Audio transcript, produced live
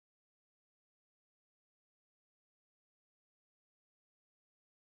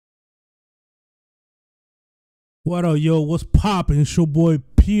What up, yo? What's poppin'? It's your boy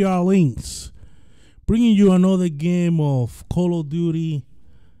PR Links, bringing you another game of Call of Duty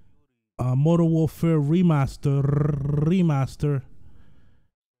Modern Warfare Remaster.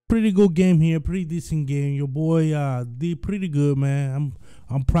 Pretty good game here, pretty decent game. Your boy did pretty good, man.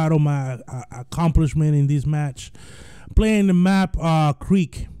 I'm proud of my accomplishment in this match. Playing the map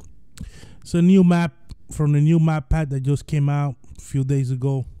Creek. It's a new map from the new map pack that just came out a few days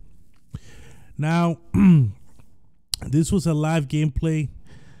ago. Now. This was a live gameplay.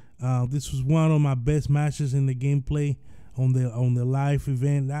 This was one of my best matches in the gameplay on the live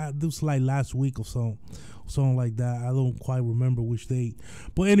event. This was like last week or so, something like that. I don't quite remember which date.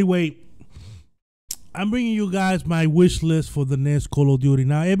 But anyway, I'm bringing you guys my wish list for the next Call of Duty.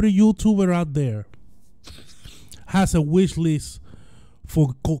 Now, every YouTuber out there has a wish list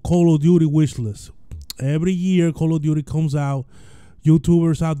for Call of Duty wish list. Every year, Call of Duty comes out.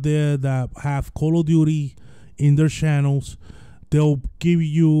 YouTubers out there that have Call of Duty in their channels, they'll give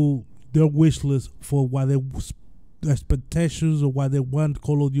you their wish list for what their expectations or what they want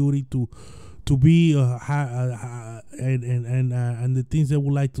Call of Duty to be, and the things they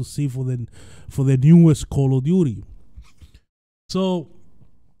would like to see for the newest Call of Duty. So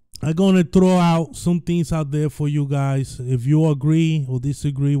I'm gonna throw out some things out there for you guys. If you agree or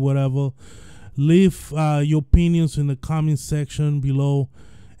disagree, whatever, leave your opinions in the comment section below,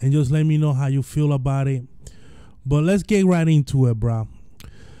 and just let me know how you feel about it. But let's get right into it, bro.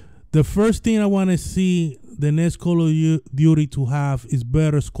 The first thing I want to see the next Call of Duty to have is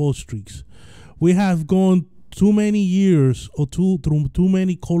better score streaks. We have gone too many years or through too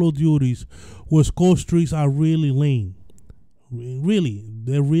many Call of Duties where score streaks are really lame. Really,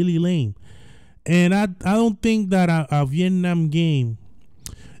 they're really lame. And I don't think that a Vietnam game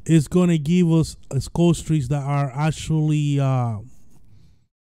is going to give us score streaks that are actually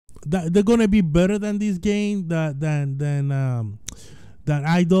that they're gonna be better than this game than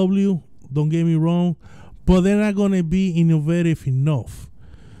IW. Don't get me wrong, but they're not gonna be innovative enough.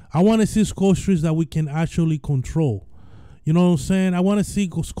 I want to see score streaks that we can actually control. You know what I'm saying? I want to see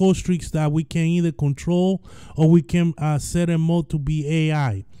score streaks that we can either control or we can set them up to be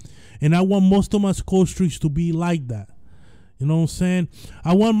AI. And I want most of my score streaks to be like that. You know what I'm saying?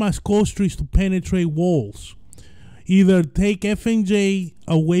 I want my score streaks to penetrate walls. Either take FNJ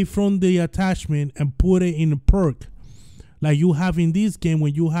away from the attachment and put it in a perk like you have in this game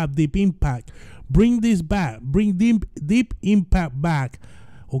when you have deep impact. Bring this back. Bring deep impact back,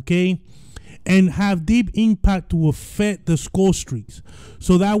 okay? And have deep impact to affect the score streaks.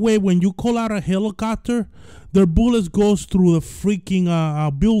 So that way when you call out a helicopter, their bullets goes through the freaking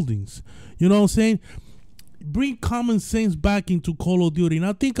buildings. You know what I'm saying? Bring common sense back into Call of Duty.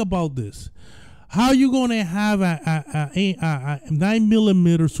 Now think about this. How you gonna have a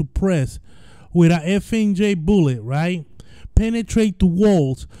 9mm suppress with a FNJ bullet, right? Penetrate the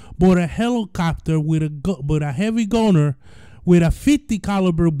walls, but a helicopter with a heavy gunner with a 50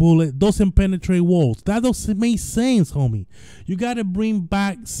 caliber bullet doesn't penetrate walls? That doesn't make sense, homie. You gotta bring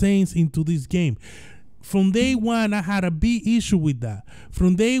back sense into this game. From day one, I had a big issue with that.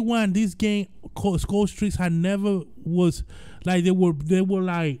 From day one, this game score streaks had never was like they were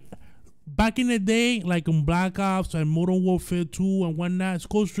like. Back in the day, like on Black Ops and Modern Warfare 2 and whatnot,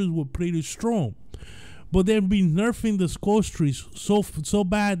 score streaks were pretty strong. But they've been nerfing the score streaks so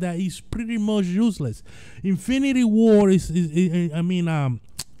bad that it's pretty much useless. Infinity War Infinite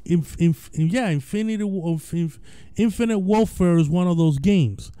Warfare is one of those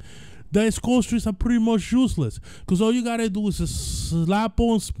games. The score streaks are pretty much useless because all you gotta do is just slap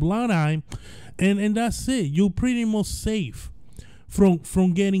on Blind Eye, and that's it. You're pretty much safe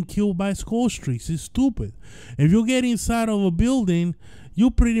from getting killed by score streaks. It's stupid. If you get inside of a building,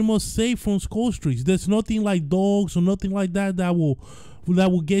 you're pretty much safe from score streaks. There's nothing like dogs or nothing like that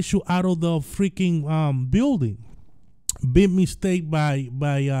will get you out of the freaking building. Big mistake by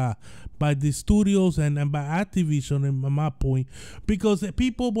the studios and by Activision, in my point, because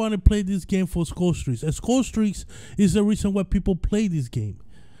people want to play this game for score streaks. And score streaks is the reason why people play this game.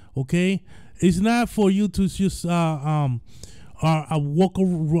 Okay, it's not for you to just walk,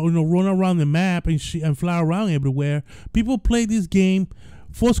 run around the map and fly around everywhere. People play this game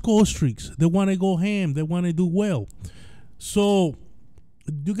for score streaks. They want to go ham. They want to do well. So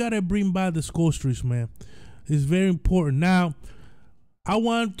you gotta bring back the score streaks, man. It's very important. Now, I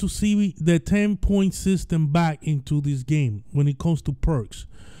want to see the 10-point system back into this game when it comes to perks.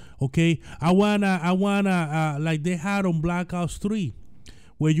 Okay, I wanna like they had on Black Ops 3.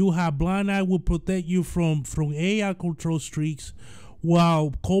 Where you have Blind Eye will protect you from AI control streaks,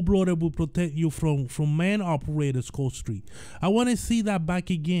 while Cold Blooded will protect you from man operated score streak. I want to see that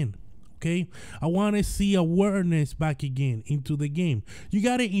back again. Okay, I want to see awareness back again into the game. You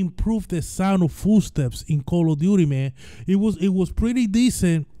got to improve the sound of footsteps in Call of Duty, man. It was pretty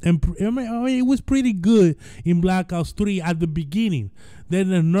decent, and it was pretty good in Black Ops 3 at the beginning. Then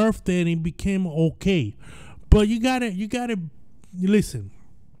the nerfed it and it became okay. But you gotta listen.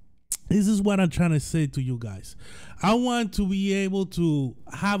 This is what I'm trying to say to you guys. I want to be able to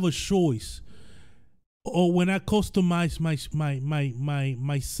have a choice, or when I customize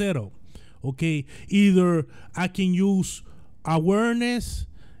my setup. Okay, either I can use awareness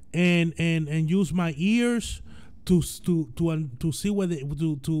and use my ears to see whether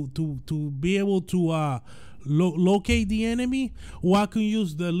to be able to locate the enemy, or I can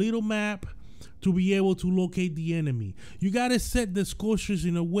use the little map to be able to locate the enemy. You gotta set the sculptures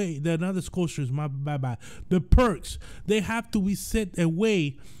in a way. They're not the sculptures, my bad. The perks, they have to be set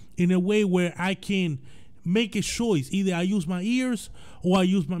away in a way where I can make a choice. Either I use my ears or I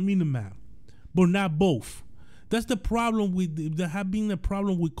use my minimap, but not both. That's the problem with there have been the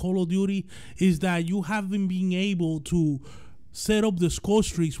problem with Call of Duty, is that you haven't been able to set up the score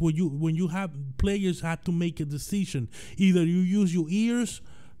streaks where when you have players have to make a decision. Either you use your ears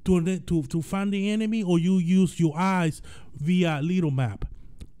to find the enemy, or you use your eyes via little map.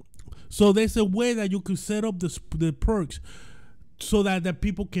 So there's a way that you can set up the perks so that the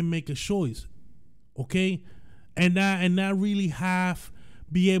people can make a choice, okay, and not really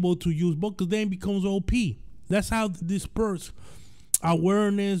be able to use both, because then it becomes OP. That's how this perks,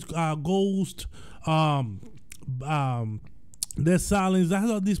 awareness, ghost, the silence. That's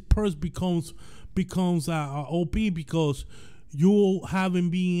how this perks becomes OP, because you haven't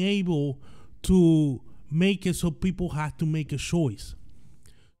been able to make it so people have to make a choice.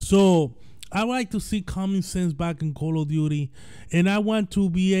 So I like to see common sense back in Call of Duty, and I want to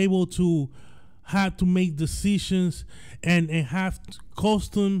be able to have to make decisions and have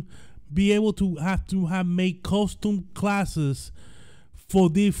custom, be able to have make custom classes for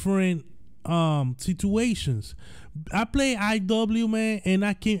different situations. I play IW, man, and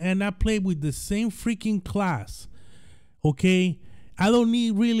I play with the same freaking class. Okay, I don't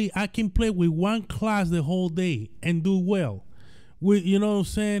need really. I can play with one class the whole day and do well. You know what I'm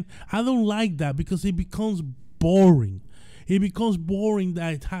saying? I don't like that, because it becomes boring. It becomes boring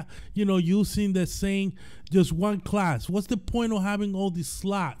that using the same just one class. What's the point of having all these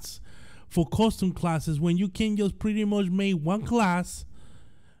slots for custom classes when you can just pretty much make one class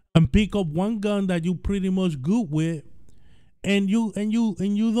and pick up one gun that you pretty much good with, and you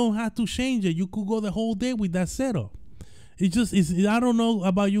don't have to change it. You could go the whole day with that setup. I don't know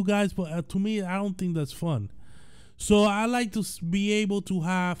about you guys, but to me, I don't think that's fun. So I like to be able to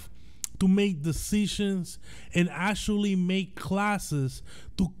have to make decisions and actually make classes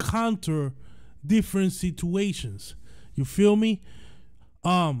to counter different situations. You feel me?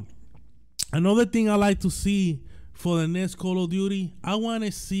 Another thing I like to see for the next Call of Duty, I want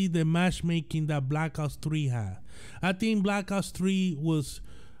to see the matchmaking that Black Ops 3 had. I think Black Ops 3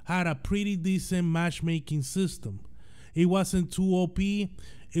 had a pretty decent matchmaking system. It wasn't too OP.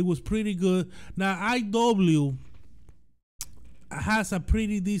 It was pretty good. Now IW has a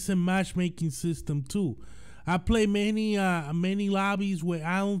pretty decent matchmaking system too. I play many lobbies where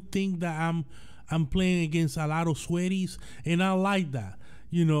I don't think that I'm playing against a lot of sweaties, and I like that.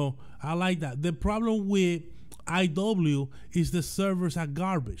 I like that. The problem with IW is the servers are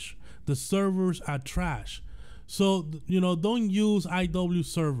garbage. The servers are trash. So don't use IW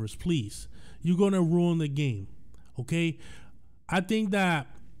servers, please. You're gonna ruin the game. Okay, I think that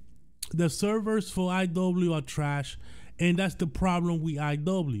the servers for IW are trash, and that's the problem with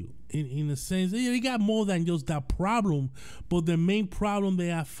IW. In a sense, they got more than just that problem, but the main problem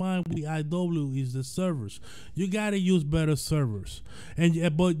that I find with IW is the servers. You gotta use better servers,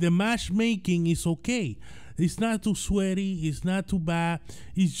 but the matchmaking is okay. It's not too sweaty. It's not too bad.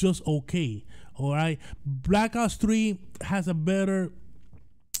 It's just okay. All right. Black Ops 3 has a better,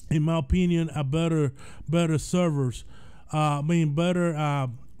 in my opinion, better servers. Better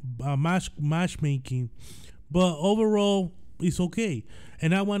matchmaking. But overall, it's okay,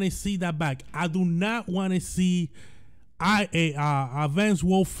 and I want to see that back. I do not want to see Advanced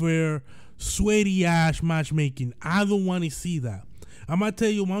Warfare sweaty ass matchmaking. I don't want to see that. I'm gonna tell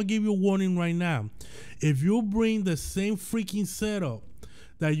you. I'm gonna give you a warning right now. If you bring the same freaking setup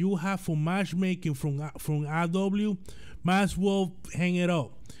that you have for matchmaking from IW, might as well hang it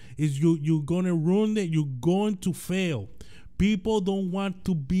up. You're gonna ruin it. You're going to fail. People don't want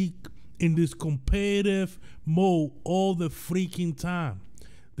to be in this competitive mode all the freaking time.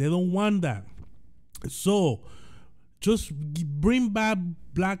 They don't want that. So just bring back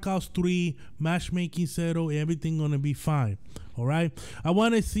Black Ops 3 matchmaking setup. Everything gonna be fine. All right. I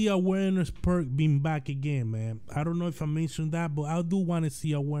want to see awareness perk being back again, man. I don't know if I mentioned that, but I do want to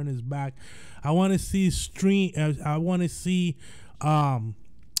see awareness back. I want to see stream. I want to see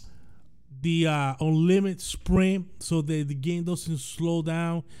the unlimited sprint so that the game doesn't slow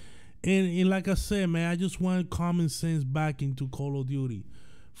down. And like I said, man, I just want common sense back into Call of Duty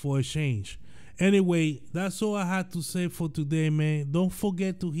for a change. Anyway, that's all I had to say for today, man. Don't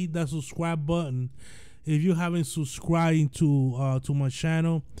forget to hit that subscribe button if you haven't subscribed to my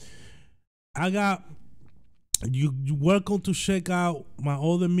channel. I got you welcome to check out my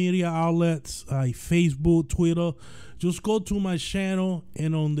other media outlets like Facebook, Twitter. Just go to my channel,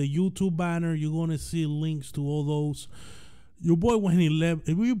 and on the YouTube banner you're gonna see links to all those. Your boy went 11.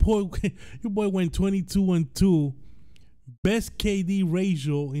 Your boy went 22-2. Best KD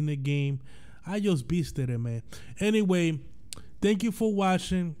ratio in the game. I just beasted it, man. Anyway, thank you for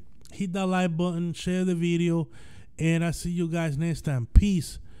watching. Hit that like button, share the video, and I see you guys next time.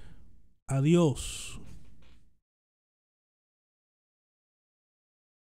 Peace. Adios.